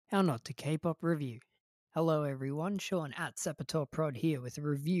How not to K-pop review. Hello everyone, Sean at Sepultura Prod here with a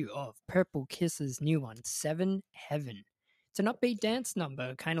review of Purple Kiss's new one, Seven Heaven. It's an upbeat dance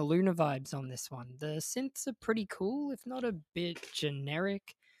number, kind of Luna vibes on this one. The synths are pretty cool, if not a bit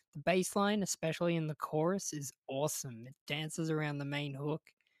generic. The bass line, especially in the chorus, is awesome. It dances around the main hook.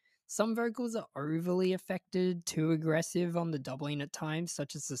 Some vocals are overly affected, too aggressive on the doubling at times,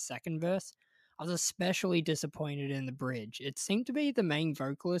 such as the second verse. I was especially disappointed in the bridge. It seemed to be the main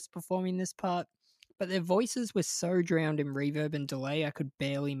vocalist performing this part, but their voices were so drowned in reverb and delay I could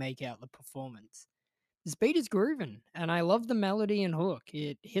barely make out the performance. This beat is grooving, and I love the melody and hook.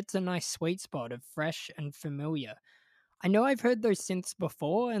 It hits a nice sweet spot of fresh and familiar. I know I've heard those synths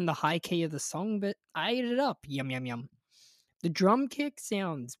before and the high key of the song, but I ate it up. Yum yum yum. The drum kick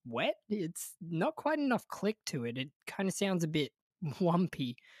sounds wet. It's not quite enough click to it. It kind of sounds a bit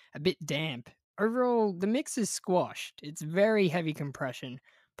lumpy, a bit damp. Overall, the mix is squashed. It's very heavy compression,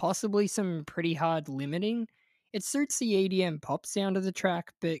 possibly some pretty hard limiting. It suits the EDM pop sound of the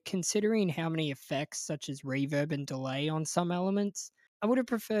track, but considering how many effects, such as reverb and delay, on some elements, I would have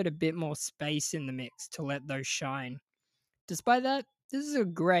preferred a bit more space in the mix to let those shine. Despite that, this is a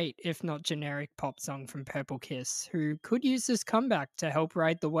great, if not generic, pop song from Purple Kiss, who could use this comeback to help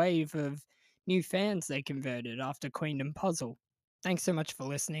ride the wave of new fans they converted after Queendom Puzzle. Thanks so much for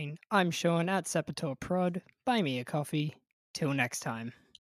listening. I'm Sean at Sepultura Prod. Buy me a coffee. Till next time.